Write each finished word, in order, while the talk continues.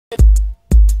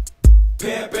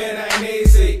Pimpin' ain't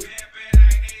easy.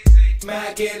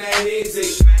 Mackin' ain't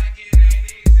easy.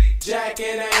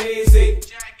 Jackin' ain't easy.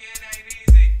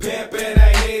 Pimpin'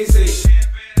 ain't easy.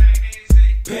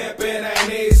 Pimpin'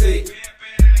 ain't easy.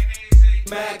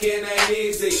 Mackin' ain't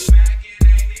easy.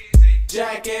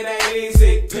 Jackin' ain't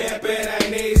easy. Pimpin'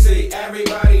 ain't easy.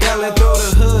 Everybody yelling through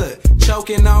the hood.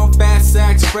 Choking on fat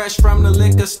sacks, fresh from the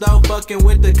liquor store. Fucking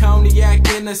with the cognac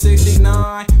in the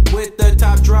 69 with the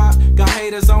top drop. Got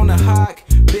haters on the hawk,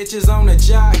 bitches on the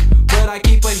jock. But I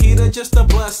keep a heater just to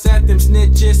bust at them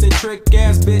snitches. And trick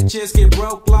ass bitches get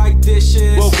broke like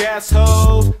dishes. Well, guess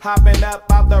who's hopping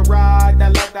up out the ride?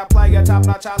 That look, that player, top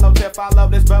notch, hollow tip. Follow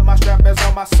this, but my strap is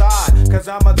on my side. Cause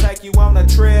I'ma take you on a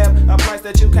trip, a place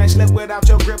that you can't slip without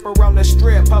your gripper on the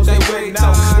strip. Posted with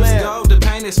no slip. Go, the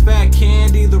paint is fat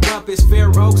candy, the rump is fair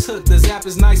oaks hook, the zap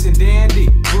is nice and dandy.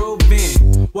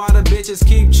 Groovin', while the bitches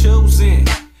keep choosing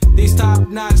these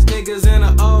top-notch niggas in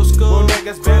the old school. Well,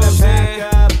 niggas better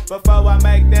back up before I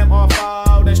make them all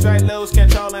fold. And straight lose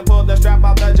control and pull the strap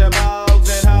off the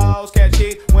jabos. And hoes can't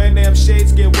cheat when them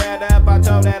sheets get wet up. I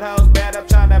told that hoes bad up,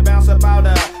 tryna bounce about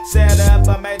a set up.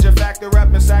 A major factor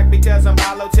up in sack because I'm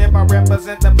hollow tip. I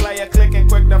represent the player, clicking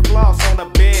quick to floss on the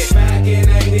big. Mackin'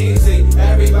 ain't easy,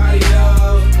 everybody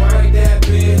knows. Work that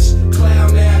bitch,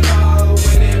 clown that hoe.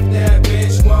 And if that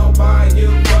bitch won't buy you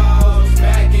clothes,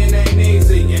 Mackin' ain't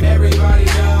easy, and everybody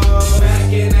knows.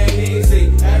 Mackin' ain't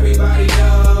easy, everybody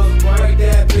knows. Work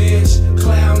that bitch,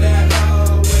 clown that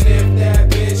hoe. And if that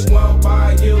bitch won't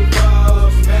buy you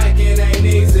clothes, Mackin' ain't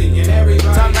easy, and everybody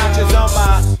knows. Top notches on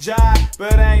my job,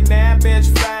 but ain't that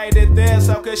bitch faded this.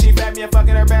 So cause she fed me and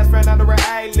fucking her best friend under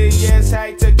her alias.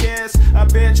 Hate to kiss a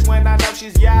bitch when I know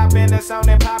she's yapping. It's on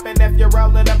and popping if you're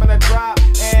rolling up in a drop.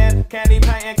 And candy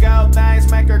painting gold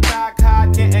things make her cock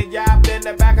hot. Getting yapped in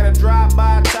the back of the drop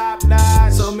by top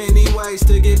notch. So many ways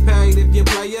to get paid if you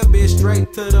play a bitch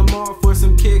straight to the mall for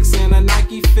some kicks and a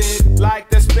Nike fit. Like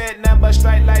the spit number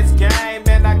straight lace game.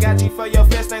 And I got you for your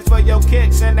fist, thanks for your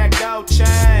kicks and that gold chain.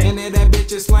 And then that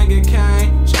bitch is slinging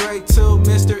cane straight to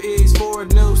Mr. E's for a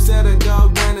new set of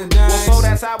gold grenades. Well,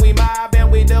 that's how we mob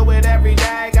and we do it every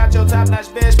day. Got your top notch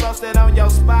bitch posted on your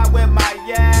spot with my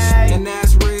yay. And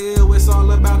that's real, it's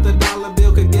all about the dollar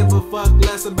bill. Could give a fuck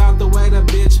less about the way the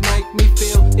bitch make me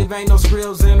feel. If ain't no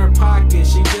skrills in her pocket,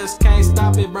 she just can't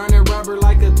stop it. Burning rubber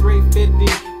like a 350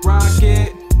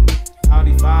 rocket.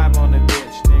 Audi 5 on the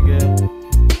bitch, nigga.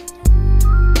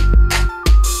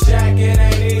 Jackin'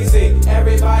 ain't easy,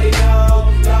 everybody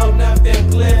knows. Loading up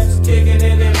them clips, kicking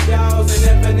in them doors.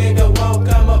 And if a nigga won't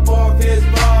come up off his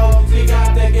balls, he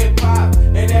got to get popped,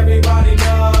 and everybody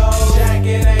knows.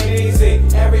 Jackin' ain't easy,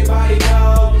 everybody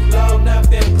knows. Loading up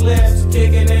them clips,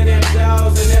 kicking in them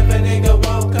doors. And if a nigga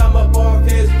won't come up off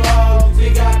his balls, he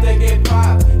got to get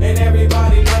popped, and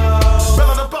everybody knows.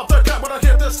 Bellin' about that cat when I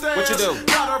hit the stairs. What you do?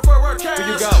 Got her for her cash. Here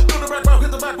you go. Do the back row,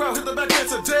 hit the back row, hit the back,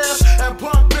 it's a dash. And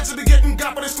punk bitches be getting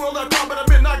got when they scroll up down. But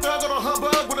a midnight dog on a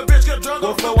humbug when a bitch get drunk.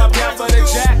 We'll throw up down for the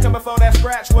jack, coming for that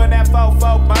scratch when that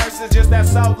fofo burst. It's just that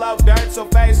solo dirt, so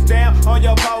face down on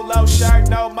your polo shirt.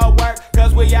 No more work,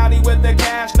 cause we outie with the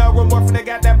cash. No remorse for the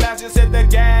goddamn blast, just hit the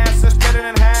gas and split it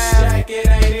in half. Jackin'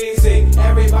 ain't easy,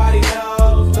 everybody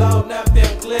knows. Loading up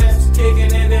them clips,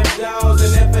 kicking in them doors.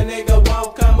 And if a nigga